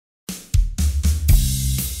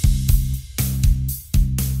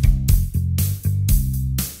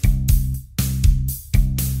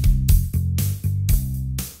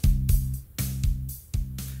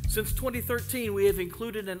Since 2013, we have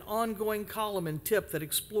included an ongoing column in TIP that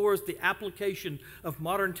explores the application of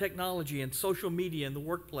modern technology and social media in the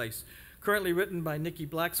workplace, currently written by Nikki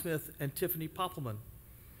Blacksmith and Tiffany Poppelman,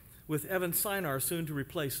 with Evan Sinar soon to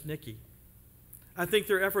replace Nikki. I think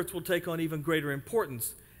their efforts will take on even greater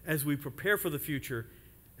importance as we prepare for the future,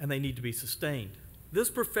 and they need to be sustained.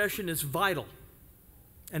 This profession is vital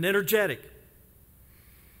and energetic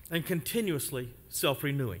and continuously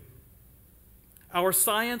self-renewing. Our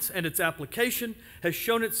science and its application has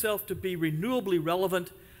shown itself to be renewably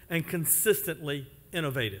relevant and consistently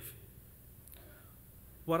innovative.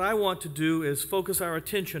 What I want to do is focus our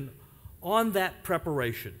attention on that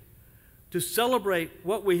preparation, to celebrate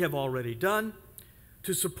what we have already done,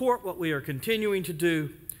 to support what we are continuing to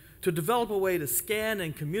do, to develop a way to scan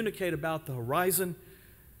and communicate about the horizon,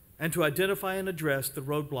 and to identify and address the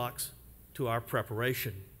roadblocks to our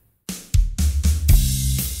preparation.